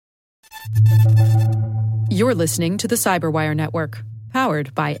You're listening to the Cyberwire Network,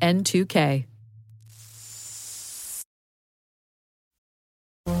 powered by N2K.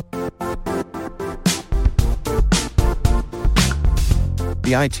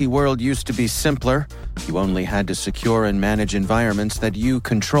 The IT world used to be simpler. You only had to secure and manage environments that you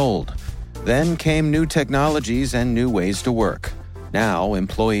controlled. Then came new technologies and new ways to work. Now,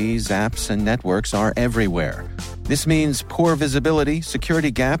 employees, apps, and networks are everywhere. This means poor visibility,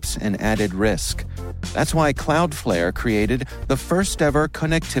 security gaps, and added risk. That's why Cloudflare created the first-ever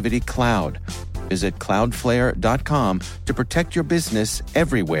connectivity cloud. Visit cloudflare.com to protect your business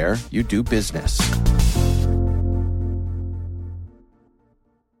everywhere you do business.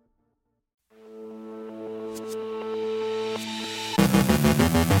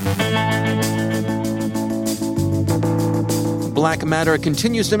 Black matter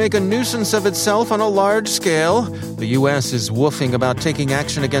continues to make a nuisance of itself on a large scale. The U.S. is woofing about taking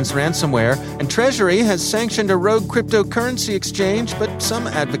action against ransomware, and Treasury has sanctioned a rogue cryptocurrency exchange, but some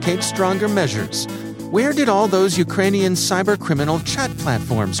advocate stronger measures. Where did all those Ukrainian cybercriminal chat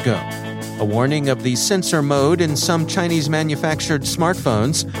platforms go? A warning of the censor mode in some Chinese-manufactured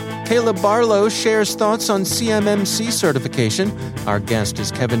smartphones. Caleb Barlow shares thoughts on CMMC certification. Our guest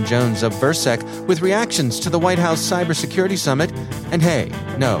is Kevin Jones of Versec with reactions to the White House Cybersecurity Summit. And hey,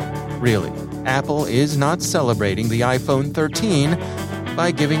 no, really, Apple is not celebrating the iPhone 13 by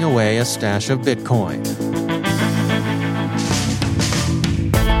giving away a stash of Bitcoin.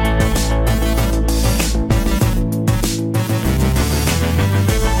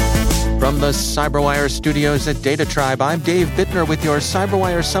 From the Cyberwire studios at Data Tribe, I'm Dave Bittner with your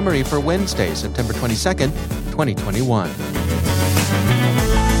Cyberwire summary for Wednesday, September 22nd, 2021.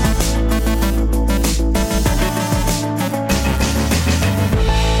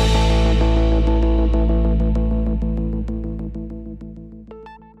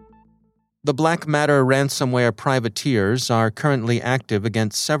 The Black Matter ransomware privateers are currently active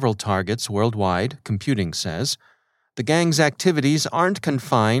against several targets worldwide, computing says. The gang's activities aren't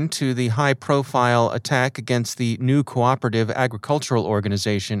confined to the high-profile attack against the New Cooperative Agricultural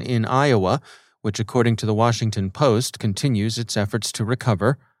Organization in Iowa, which, according to the Washington Post, continues its efforts to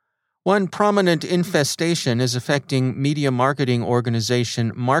recover. One prominent infestation is affecting media marketing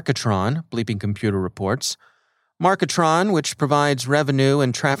organization Marketron, Bleeping Computer reports. Marketron, which provides revenue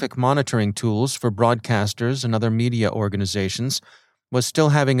and traffic monitoring tools for broadcasters and other media organizations, was still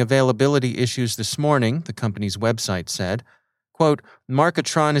having availability issues this morning, the company's website said. Quote,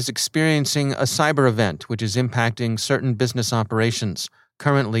 Marketron is experiencing a cyber event which is impacting certain business operations.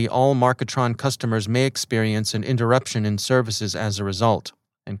 Currently, all Marketron customers may experience an interruption in services as a result.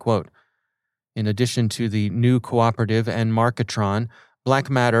 End quote. In addition to the New Cooperative and Marketron, Black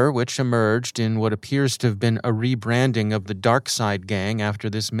Matter, which emerged in what appears to have been a rebranding of the DarkSide gang after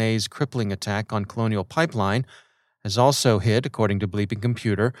this May's crippling attack on Colonial Pipeline, has also hit, according to Bleeping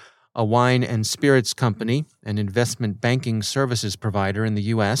Computer, a wine and spirits company, an investment banking services provider in the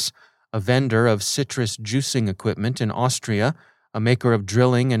U.S., a vendor of citrus juicing equipment in Austria, a maker of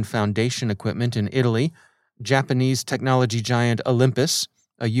drilling and foundation equipment in Italy, Japanese technology giant Olympus,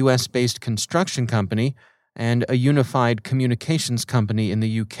 a U.S.-based construction company, and a unified communications company in the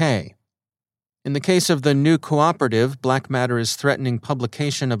U.K. In the case of the New Cooperative, Black Matter is threatening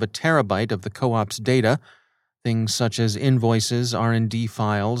publication of a terabyte of the co-op's data, things such as invoices, R&D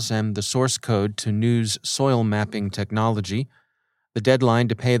files, and the source code to news soil mapping technology. The deadline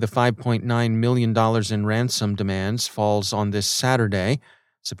to pay the $5.9 million in ransom demands falls on this Saturday,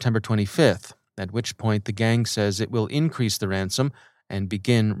 September 25th, at which point the gang says it will increase the ransom and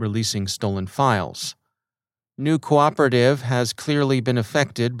begin releasing stolen files. New Cooperative has clearly been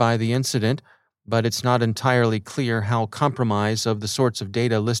affected by the incident, but it's not entirely clear how compromise of the sorts of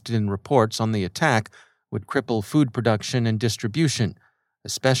data listed in reports on the attack would cripple food production and distribution,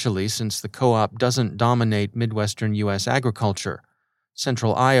 especially since the co-op doesn't dominate Midwestern U.S. agriculture.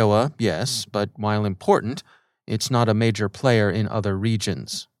 Central Iowa, yes, but while important, it's not a major player in other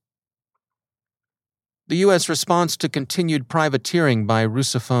regions. The U.S. response to continued privateering by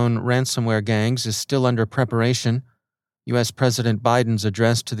Russophone ransomware gangs is still under preparation. U.S. President Biden's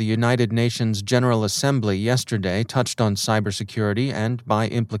address to the United Nations General Assembly yesterday touched on cybersecurity and, by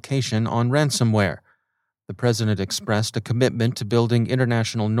implication, on ransomware. The president expressed a commitment to building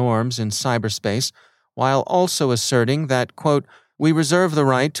international norms in cyberspace, while also asserting that, quote, we reserve the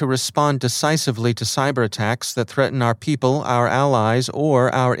right to respond decisively to cyber attacks that threaten our people, our allies,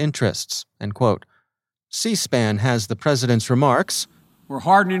 or our interests, end quote. C-SPAN has the president's remarks. We're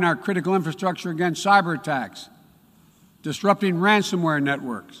hardening our critical infrastructure against cyber attacks, disrupting ransomware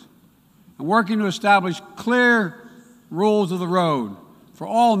networks, and working to establish clear rules of the road for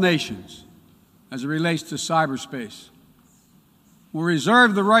all nations as it relates to cyberspace. We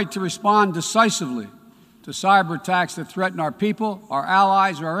reserve the right to respond decisively to cyber attacks that threaten our people, our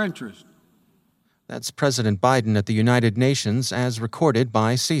allies, or our interests. That's President Biden at the United Nations as recorded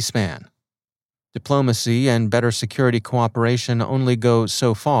by C-SPAN. Diplomacy and better security cooperation only go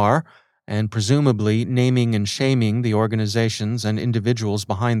so far, and presumably naming and shaming the organizations and individuals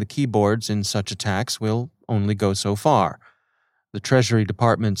behind the keyboards in such attacks will only go so far. The Treasury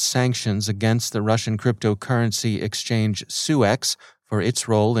Department's sanctions against the Russian cryptocurrency exchange Suex for its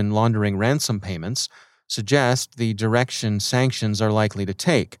role in laundering ransom payments suggest the direction sanctions are likely to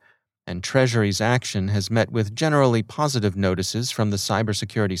take, and Treasury's action has met with generally positive notices from the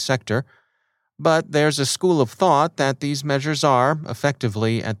cybersecurity sector. But there's a school of thought that these measures are,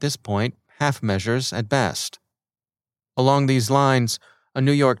 effectively at this point, half measures at best. Along these lines, a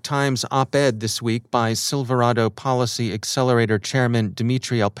New York Times op-ed this week by Silverado Policy Accelerator Chairman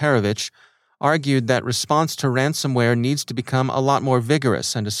Dmitry Alperovitch argued that response to ransomware needs to become a lot more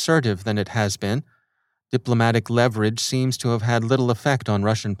vigorous and assertive than it has been. Diplomatic leverage seems to have had little effect on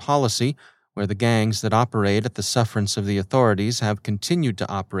Russian policy, where the gangs that operate at the sufferance of the authorities have continued to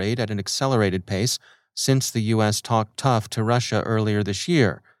operate at an accelerated pace since the U.S. talked tough to Russia earlier this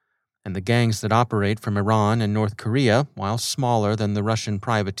year. And the gangs that operate from Iran and North Korea, while smaller than the Russian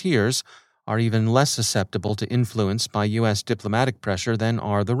privateers, are even less susceptible to influence by U.S. diplomatic pressure than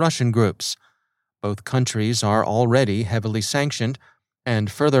are the Russian groups. Both countries are already heavily sanctioned,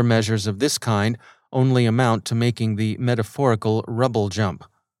 and further measures of this kind only amount to making the metaphorical rubble jump.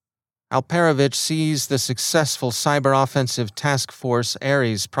 Alperovitch sees the successful cyber offensive task force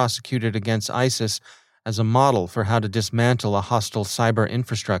Ares prosecuted against ISIS as a model for how to dismantle a hostile cyber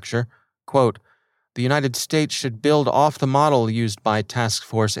infrastructure. Quote, "The United States should build off the model used by Task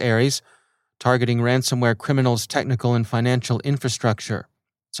Force Ares, targeting ransomware criminals' technical and financial infrastructure.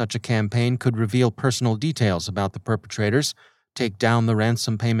 Such a campaign could reveal personal details about the perpetrators, take down the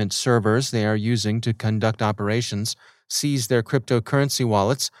ransom payment servers they are using to conduct operations, seize their cryptocurrency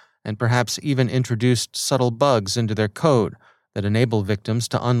wallets, and perhaps even introduce subtle bugs into their code that enable victims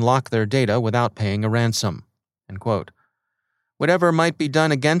to unlock their data without paying a ransom." End quote. Whatever might be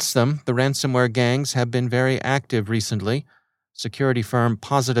done against them, the ransomware gangs have been very active recently. Security firm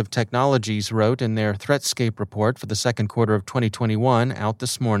Positive Technologies wrote in their Threatscape report for the second quarter of 2021 out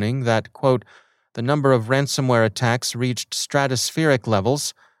this morning that, quote, "The number of ransomware attacks reached stratospheric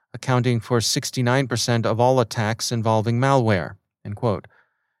levels, accounting for 69% of all attacks involving malware." End quote.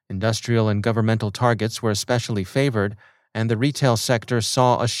 Industrial and governmental targets were especially favored, and the retail sector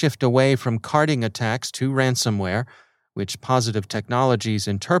saw a shift away from carding attacks to ransomware, which Positive Technologies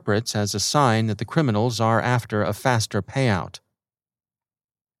interprets as a sign that the criminals are after a faster payout.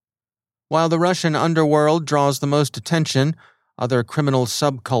 While the Russian underworld draws the most attention, other criminal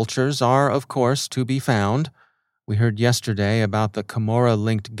subcultures are, of course, to be found. We heard yesterday about the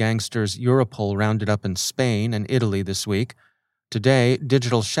Camorra-linked gangsters Europol rounded up in Spain and Italy this week. Today,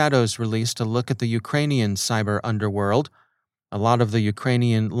 Digital Shadows released a look at the Ukrainian cyber underworld. A lot of the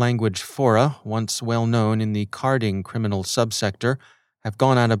Ukrainian language fora, once well known in the carding criminal subsector, have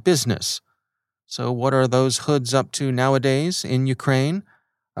gone out of business. So what are those hoods up to nowadays in Ukraine?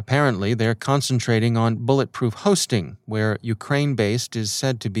 Apparently, they're concentrating on bulletproof hosting, where Ukraine-based is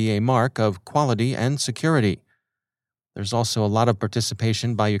said to be a mark of quality and security. There's also a lot of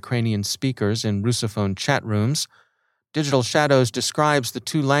participation by Ukrainian speakers in Russophone chat rooms. Digital Shadows describes the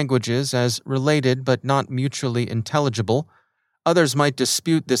two languages as related but not mutually intelligible. Others might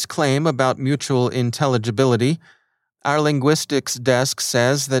dispute this claim about mutual intelligibility. Our linguistics desk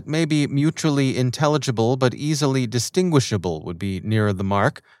says that maybe mutually intelligible but easily distinguishable would be nearer the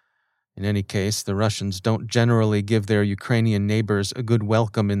mark. In any case, the Russians don't generally give their Ukrainian neighbors a good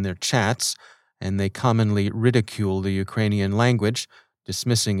welcome in their chats, and they commonly ridicule the Ukrainian language,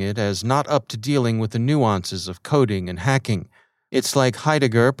 dismissing it as not up to dealing with the nuances of coding and hacking. It's like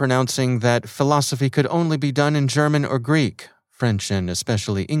Heidegger pronouncing that philosophy could only be done in German or Greek, French and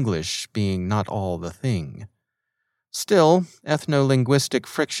especially English being not all the thing. Still, ethno-linguistic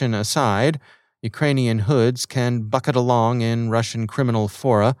friction aside, Ukrainian hoods can bucket along in Russian criminal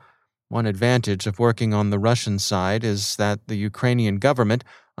fora. One advantage of working on the Russian side is that the Ukrainian government,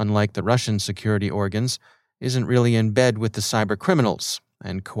 unlike the Russian security organs, isn't really in bed with the cyber criminals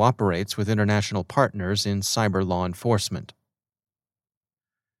and cooperates with international partners in cyber law enforcement.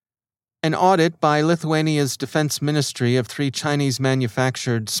 An audit by Lithuania's Defense Ministry of 3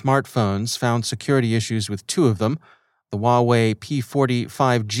 Chinese-manufactured smartphones found security issues with 2 of them, the Huawei P40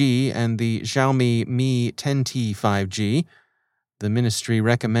 5G and the Xiaomi Mi 10T 5G. The ministry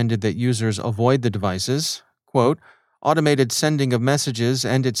recommended that users avoid the devices. Quote, Automated sending of messages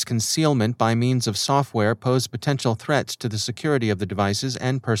and its concealment by means of software pose potential threats to the security of the devices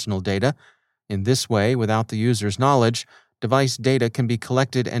and personal data. In this way, without the user's knowledge, device data can be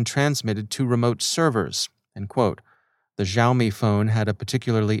collected and transmitted to remote servers." End quote. The Xiaomi phone had a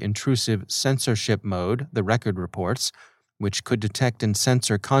particularly intrusive censorship mode, the record reports, which could detect and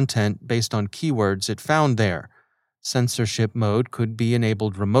censor content based on keywords it found there. Censorship mode could be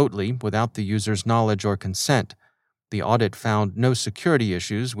enabled remotely without the user's knowledge or consent. The audit found no security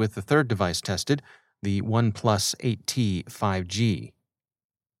issues with the third device tested, the OnePlus 8T 5G.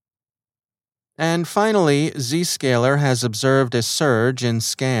 And finally, Zscaler has observed a surge in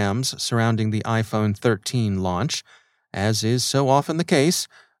scams surrounding the iPhone 13 launch. As is so often the case,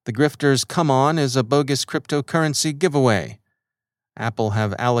 the grifters' come-on is a bogus cryptocurrency giveaway. Apple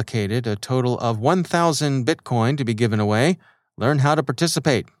have allocated a total of 1,000 Bitcoin to be given away. Learn how to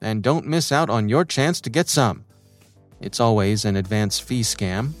participate, and don't miss out on your chance to get some. It's always an advance fee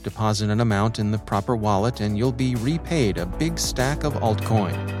scam. Deposit an amount in the proper wallet, and you'll be repaid a big stack of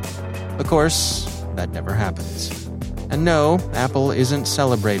altcoin. Of course, that never happens. And no, Apple isn't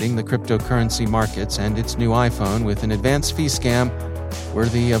celebrating the cryptocurrency markets and its new iPhone with an advance fee scam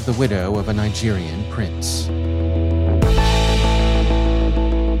worthy of the widow of a Nigerian prince.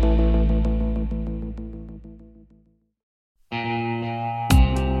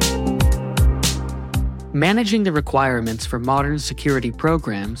 Managing the requirements for modern security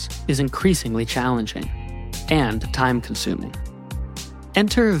programs is increasingly challenging and time-consuming.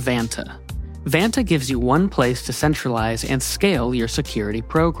 Enter Vanta. Vanta gives you one place to centralize and scale your security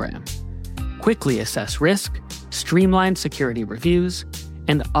program. Quickly assess risk, streamline security reviews,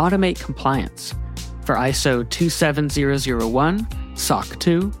 and automate compliance for ISO 27001, SOC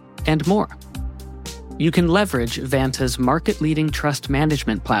 2, and more. You can leverage Vanta's market-leading trust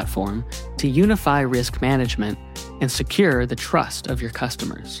management platform to unify risk management and secure the trust of your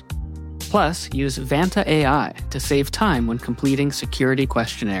customers. Plus, use Vanta AI to save time when completing security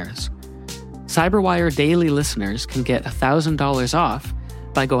questionnaires. CyberWire Daily listeners can get $1,000 off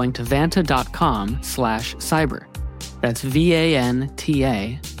by going to vanta.com/cyber. That's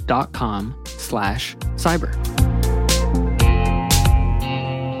VANTA.com/cyber.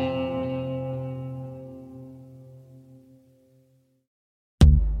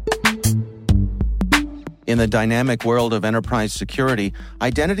 In the dynamic world of enterprise security,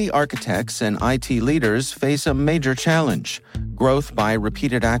 identity architects and IT leaders face a major challenge. Growth by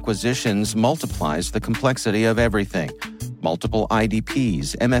repeated acquisitions multiplies the complexity of everything. Multiple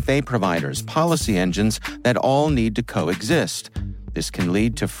IDPs, MFA providers, policy engines that all need to coexist. This can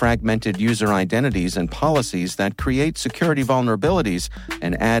lead to fragmented user identities and policies that create security vulnerabilities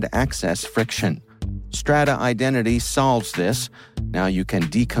and add access friction. Strata Identity solves this. Now you can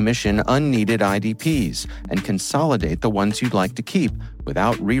decommission unneeded IDPs and consolidate the ones you'd like to keep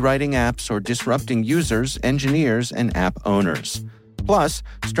without rewriting apps or disrupting users, engineers, and app owners. Plus,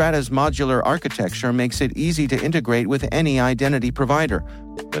 Strata's modular architecture makes it easy to integrate with any identity provider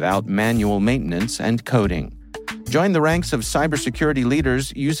without manual maintenance and coding. Join the ranks of cybersecurity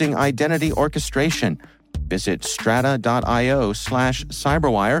leaders using identity orchestration. Visit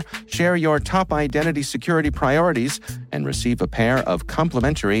strata.io/cyberwire, share your top identity security priorities, and receive a pair of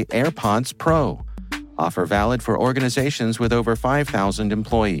complimentary AirPods Pro. Offer valid for organizations with over 5,000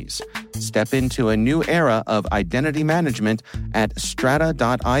 employees. Step into a new era of identity management at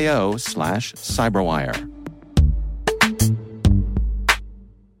strata.io/cyberwire.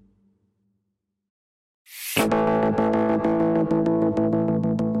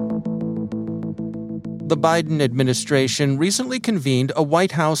 The Biden administration recently convened a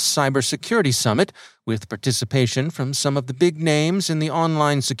White House cybersecurity summit with participation from some of the big names in the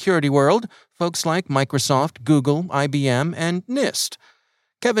online security world, folks like Microsoft, Google, IBM, and NIST.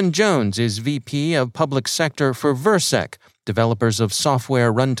 Kevin Jones is VP of Public Sector for Versec, developers of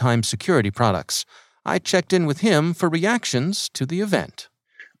software runtime security products. I checked in with him for reactions to the event.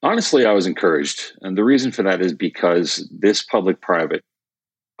 Honestly, I was encouraged. And the reason for that is because this public-private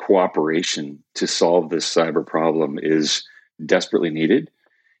cooperation to solve this cyber problem is desperately needed.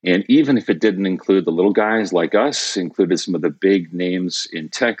 And even if it didn't include the little guys like us, included some of the big names in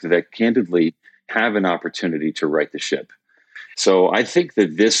tech that candidly have an opportunity to right the ship. So I think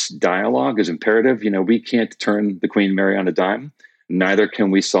that this dialogue is imperative. We can't turn the Queen Mary on a dime. Neither can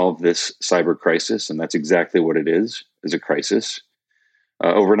we solve this cyber crisis. And that's exactly what it is a crisis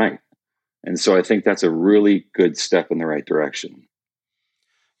overnight. And so I think that's a really good step in the right direction.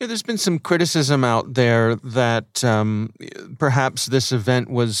 Yeah, there's been some criticism out there that perhaps this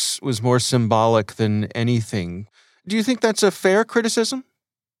event was more symbolic than anything. Do you think that's a fair criticism?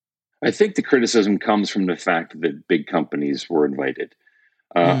 I think the criticism comes from the fact that big companies were invited.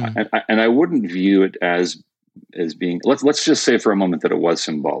 And I wouldn't view it as being, let's just say for a moment that it was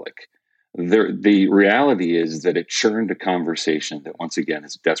symbolic. The reality is that it churned a conversation that, once again,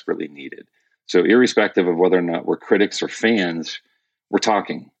 is desperately needed. So irrespective of whether or not we're critics or fans, we're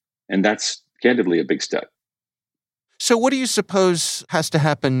talking. And that's candidly a big step. So what do you suppose has to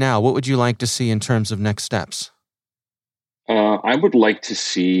happen now? What would you like to see in terms of next steps? I would like to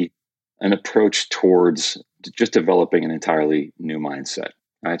see an approach towards just developing an entirely new mindset.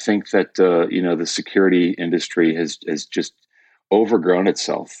 I think that the security industry has just overgrown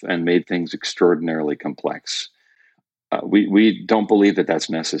itself and made things extraordinarily complex. We don't believe that that's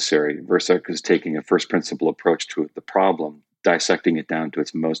necessary. VRSEC is taking a first principle approach to the problem, dissecting it down to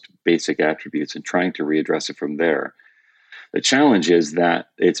its most basic attributes and trying to readdress it from there. The challenge is that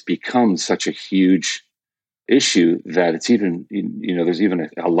it's become such a huge issue that it's even, there's even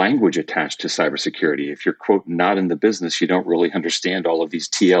a language attached to cybersecurity. If you're, quote, not in the business, you don't really understand all of these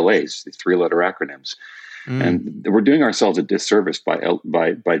TLAs, these three-letter acronyms. And we're doing ourselves a disservice by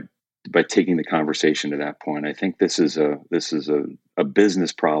taking the conversation to that point. I think this is a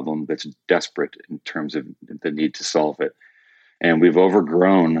business problem that's desperate in terms of the need to solve it. And we've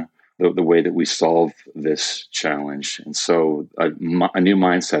overgrown the way that we solve this challenge. And so a new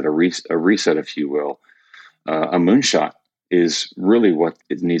mindset, a reset, if you will, a moonshot is really what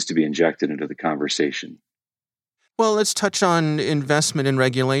it needs to be injected into the conversation. Well, let's touch on investment and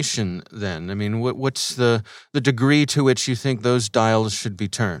regulation then. I mean, what's the degree to which you think those dials should be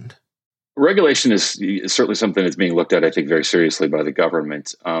turned? Regulation is certainly something that's being looked at, I think, very seriously by the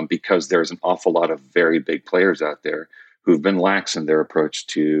government because there's an awful lot of very big players out there who've been lax in their approach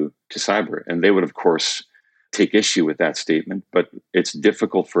to cyber. And they would, of course, take issue with that statement, but it's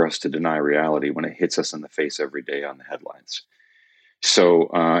difficult for us to deny reality when it hits us in the face every day on the headlines. So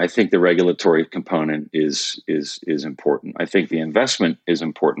I think the regulatory component is important. I think the investment is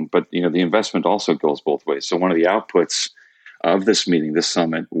important, but the investment also goes both ways. So one of the outputs of this meeting, this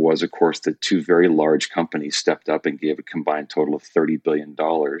summit, was, of course, that two very large companies stepped up and gave a combined total of $30 billion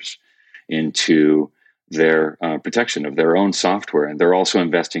into their protection of their own software. And they're also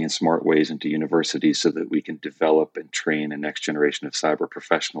investing in smart ways into universities so that we can develop and train a next generation of cyber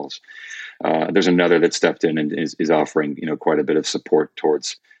professionals. There's another that stepped in and is offering quite a bit of support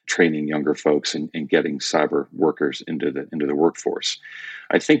towards training younger folks and getting cyber workers into the workforce.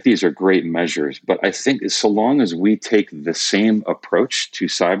 I think these are great measures, but I think so long as we take the same approach to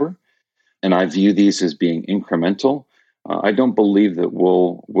cyber, and I view these as being incremental, I don't believe that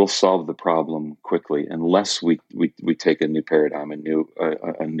we'll solve the problem quickly unless we take a new paradigm, a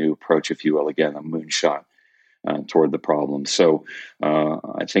new approach, if you will, again, a moonshot toward the problem. So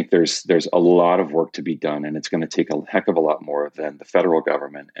I think there's a lot of work to be done, and it's going to take a heck of a lot more than the federal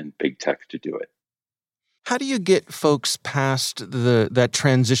government and big tech to do it. How do you get folks past that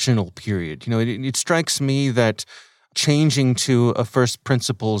transitional period? It strikes me that changing to a first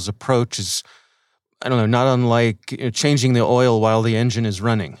principles approach is, I don't know, not unlike changing the oil while the engine is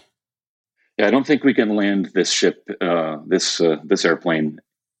running. Yeah, I don't think we can land this ship, this airplane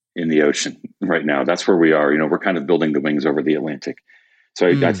in the ocean right now. That's where we are. We're kind of building the wings over the Atlantic. So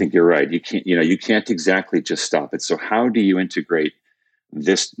I think you're right. You can't exactly just stop it. So how do you integrate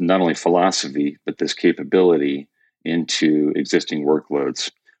this not only philosophy, but this capability into existing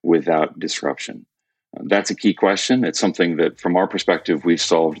workloads without disruption? That's a key question. It's something that, from our perspective, we've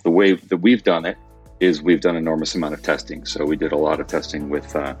solved. The way that we've done it is we've done an enormous amount of testing. So we did a lot of testing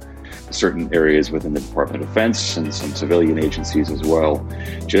with certain areas within the Department of Defense and some civilian agencies as well,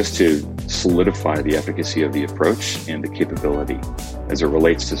 just to solidify the efficacy of the approach and the capability as it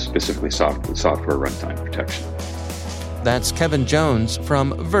relates to specifically software runtime protection. That's Kevin Jones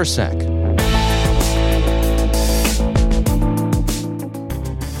from VRSEC.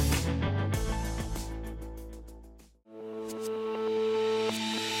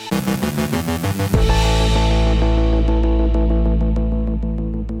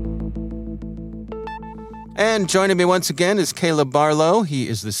 And joining me once again is Caleb Barlow. He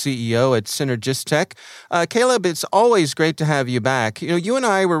is the CEO at Synergistech. Caleb, it's always great to have you back. You and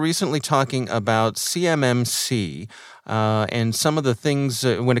I were recently talking about CMMC and some of the things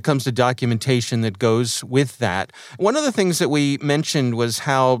when it comes to documentation that goes with that. One of the things that we mentioned was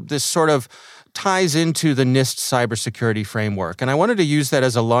how this sort of ties into the NIST cybersecurity framework. And I wanted to use that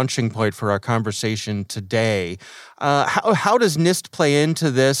as a launching point for our conversation today. How does NIST play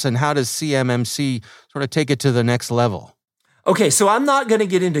into this, and how does CMMC sort of take it to the next level? Okay, so I'm not going to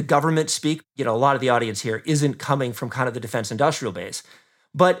get into government speak. A lot of the audience here isn't coming from kind of the defense industrial base.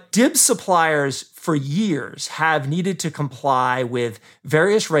 But DIBS suppliers for years have needed to comply with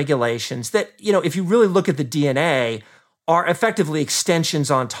various regulations that, if you really look at the DNA, are effectively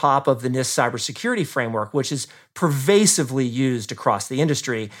extensions on top of the NIST cybersecurity framework, which is pervasively used across the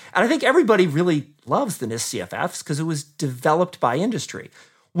industry. And I think everybody really loves the NIST CFFs because it was developed by industry.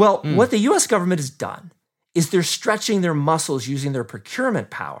 Well, what the US government has done is they're stretching their muscles using their procurement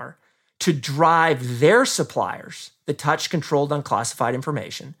power to drive their suppliers that touch controlled unclassified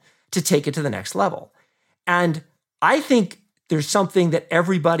information to take it to the next level. And I think there's something that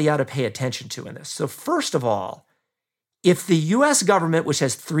everybody ought to pay attention to in this. So first of all, if the US government, which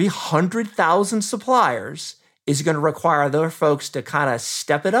has 300,000 suppliers, is going to require their folks to kind of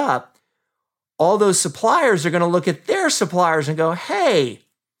step it up, all those suppliers are going to look at their suppliers and go, hey,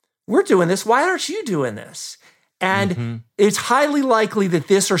 we're doing this. Why aren't you doing this? And it's highly likely that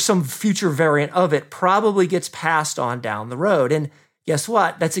this or some future variant of it probably gets passed on down the road. And guess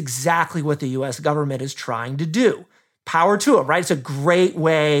what? That's exactly what the US government is trying to do. Power to it, right? It's a great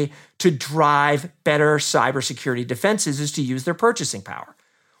way to drive better cybersecurity defenses is to use their purchasing power.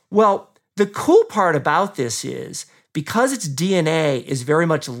 Well, the cool part about this is because its DNA is very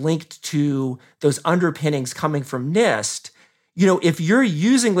much linked to those underpinnings coming from NIST, if you're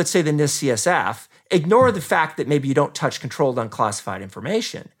using, let's say, the NIST CSF, ignore the fact that maybe you don't touch controlled unclassified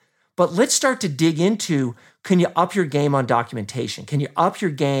information. But let's start to dig into, can you up your game on documentation? Can you up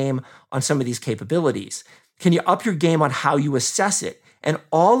your game on some of these capabilities? Can you up your game on how you assess it? And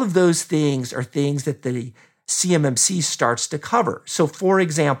all of those things are things that the CMMC starts to cover. So for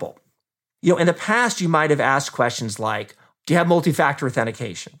example, in the past, you might have asked questions like, do you have multi-factor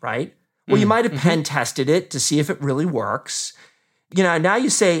authentication, right? Well, you might have pen tested it to see if it really works. Now you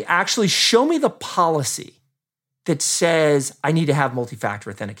say, actually, show me the policy that says I need to have multi-factor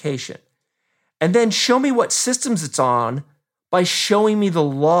authentication. And then show me what systems it's on by showing me the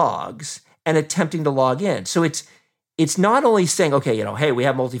logs and attempting to log in. So it's not only saying, okay, hey, we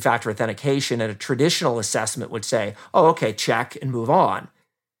have multi-factor authentication, and a traditional assessment would say, oh, okay, check and move on.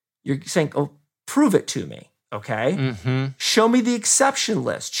 You're saying, oh, prove it to me. Okay. Show me the exception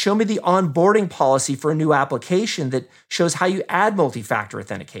list. Show me the onboarding policy for a new application that shows how you add multi-factor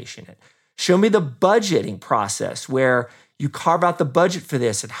authentication in. Show me the budgeting process where you carve out the budget for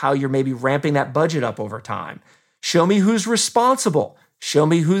this and how you're maybe ramping that budget up over time. Show me who's responsible. Show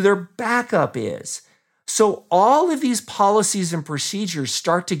me who their backup is. So all of these policies and procedures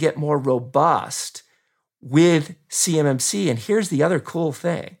start to get more robust with CMMC. And here's the other cool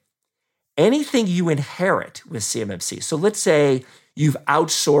thing. Anything you inherit with CMMC, so let's say you've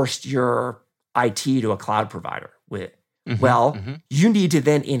outsourced your IT to a cloud provider, you need to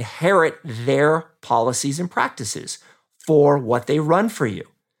then inherit their policies and practices for what they run for you.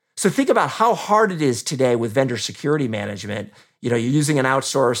 So think about how hard it is today with vendor security management. You're using an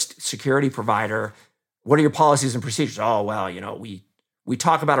outsourced security provider. What are your policies and procedures? Oh, well, we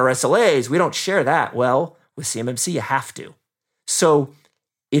talk about our SLAs. We don't share that. Well, with CMMC, you have to. So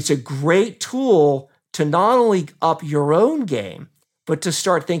it's a great tool to not only up your own game, but to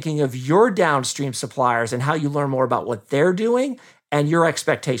start thinking of your downstream suppliers and how you learn more about what they're doing and your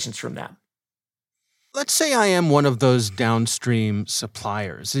expectations from them. Let's say I am one of those downstream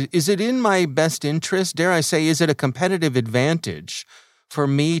suppliers. Is it in my best interest, dare I say, is it a competitive advantage for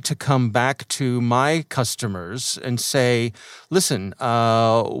me to come back to my customers and say, listen,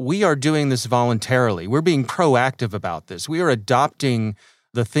 we are doing this voluntarily. We're being proactive about this. We are adopting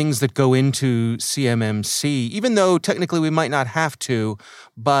the things that go into CMMC, even though technically we might not have to,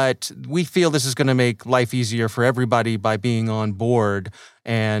 but we feel this is going to make life easier for everybody by being on board,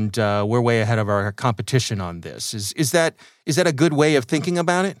 and we're way ahead of our competition on this. Is that a good way of thinking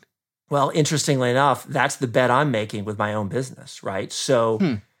about it? Well, interestingly enough, that's the bet I'm making with my own business, right?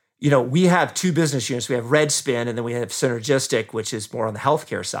 So, we have two business units. We have Redspin, and then we have Synergistic, which is more on the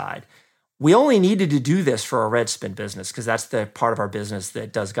healthcare side. We only needed to do this for our Redspin business because that's the part of our business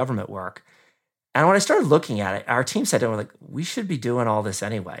that does government work. And when I started looking at it, our team said, we should be doing all this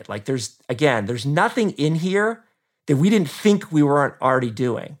anyway. Like there's nothing in here that we didn't think we weren't already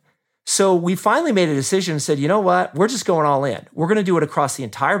doing. So we finally made a decision and said, you know what? We're just going all in. We're going to do it across the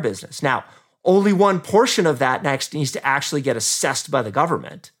entire business. Now, only one portion of that next needs to actually get assessed by the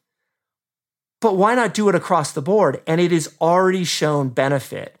government. But why not do it across the board? And it has already shown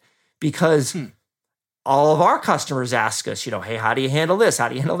benefit. Because all of our customers ask us, hey, how do you handle this? How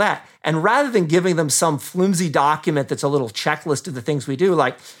do you handle that? And rather than giving them some flimsy document that's a little checklist of the things we do,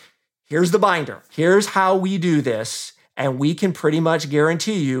 like, here's the binder. Here's how we do this. And we can pretty much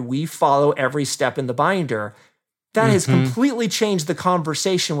guarantee you we follow every step in the binder. That has completely changed the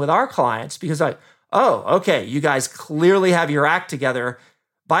conversation with our clients because oh, okay, you guys clearly have your act together.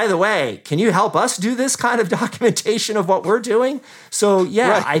 by the way, can you help us do this kind of documentation of what we're doing? So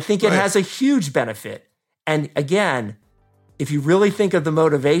yeah, I think it has a huge benefit. And again, if you really think of the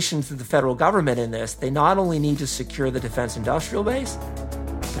motivations of the federal government in this, they not only need to secure the defense industrial base,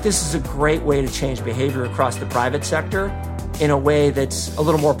 but this is a great way to change behavior across the private sector in a way that's a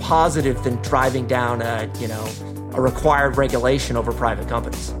little more positive than driving down a required regulation over private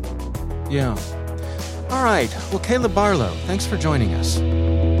companies. Yeah. All right. Well, Caleb Barlow, thanks for joining us.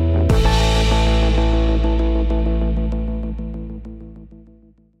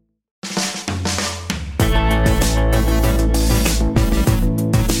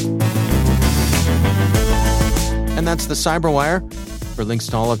 And that's the Cyberwire. For links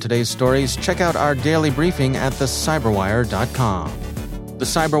to all of today's stories, check out our daily briefing at thecyberwire.com. The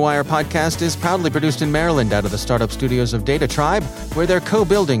Cyberwire podcast is proudly produced in Maryland out of the startup studios of Data Tribe, where they're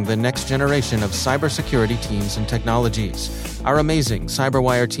co-building the next generation of cybersecurity teams and technologies. Our amazing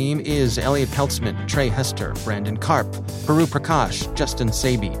Cyberwire team is Elliot Peltzman, Trey Hester, Brandon Karp, Puru Prakash, Justin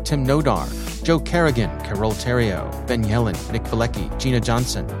Sabi, Tim Nodar, Joe Kerrigan, Carol Terrio, Ben Yellen, Nick Valecki, Gina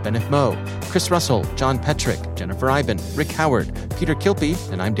Johnson, Bennett Moe, Chris Russell, John Petrick, Jennifer Iben, Rick Howard, Peter Kilpie,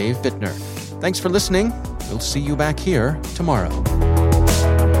 and I'm Dave Bittner. Thanks for listening. We'll see you back here tomorrow.